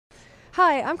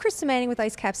Hi, I'm Krista Manning with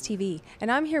IceCaps TV, and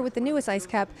I'm here with the newest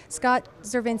IceCap, Scott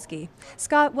Zurevinski.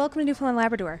 Scott, welcome to Newfoundland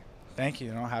Labrador. Thank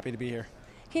you. Happy to be here.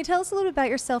 Can you tell us a little bit about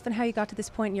yourself and how you got to this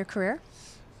point in your career?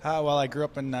 Well, I grew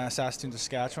up in Saskatoon,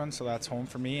 Saskatchewan, so that's home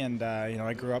for me. And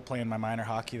I grew up playing my minor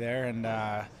hockey there, and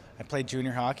I played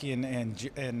junior hockey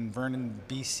in Vernon,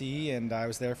 BC, and I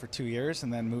was there for 2 years,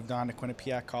 and then moved on to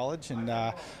Quinnipiac College, and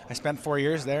I spent 4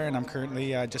 years there, and I'm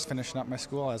currently just finishing up my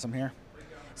school as I'm here.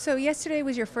 So yesterday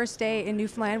was your first day in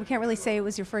Newfoundland. We can't really say it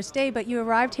was your first day, but you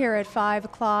arrived here at 5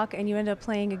 o'clock and you ended up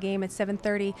playing a game at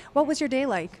 7:30. What was your day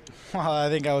like? Well, I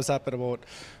think I was up at about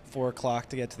 4 o'clock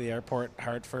to get to the airport,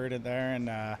 Hartford, and there, and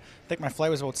I think my flight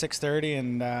was about 6:30,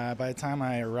 and by the time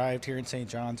I arrived here in St.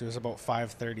 John's, it was about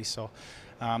 5:30. So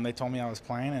they told me I was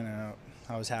playing, and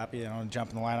I was happy, to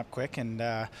jump in the lineup quick, and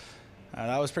that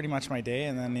was pretty much my day.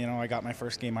 And then, I got my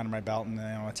first game under my belt, and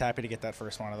it's happy to get that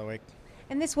first one out of the way.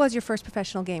 And this was your first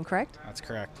professional game, correct? That's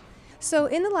correct. So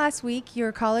in the last week,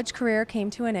 your college career came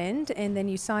to an end, and then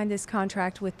you signed this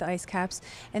contract with the IceCaps,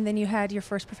 and then you had your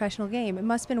first professional game. It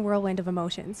must have been a whirlwind of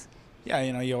emotions. Yeah,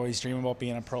 you always dream about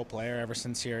being a pro player ever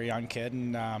since you're a young kid,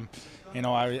 and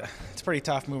it's pretty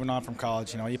tough moving on from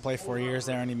college. You play 4 years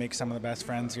there, and you make some of the best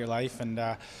friends of your life, and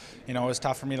it was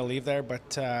tough for me to leave there.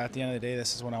 But at the end of the day,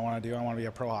 this is what I want to do. I want to be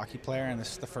a pro hockey player, and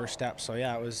this is the first step. So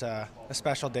yeah, it was a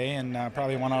special day, and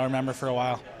probably one I'll remember for a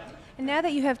while. And now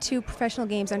that you have 2 professional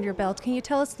games under your belt, can you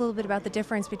tell us a little bit about the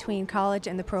difference between college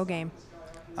and the pro game?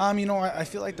 I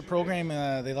feel like the program,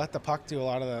 they let the puck do a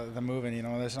lot of the moving.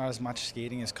 There's not as much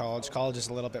skating as college. College is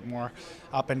a little bit more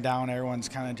up and down. Everyone's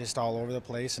kind of just all over the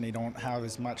place, and you don't have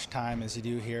as much time as you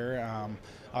do here.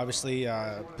 Obviously,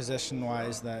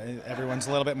 position-wise, everyone's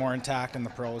a little bit more intact in the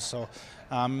pros, so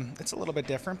it's a little bit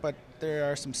different, but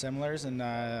there are some similars, and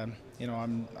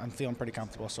I'm feeling pretty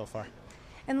comfortable so far.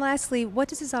 And lastly, what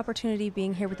does this opportunity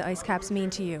being here with the IceCaps mean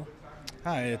to you?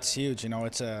 It's huge.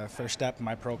 It's a first step in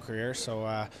my pro career, so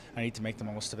I need to make the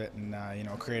most of it and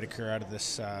create a career out of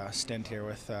this stint here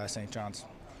with St. John's.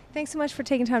 Thanks so much for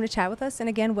taking time to chat with us, and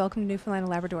again, welcome to Newfoundland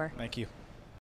and Labrador. Thank you.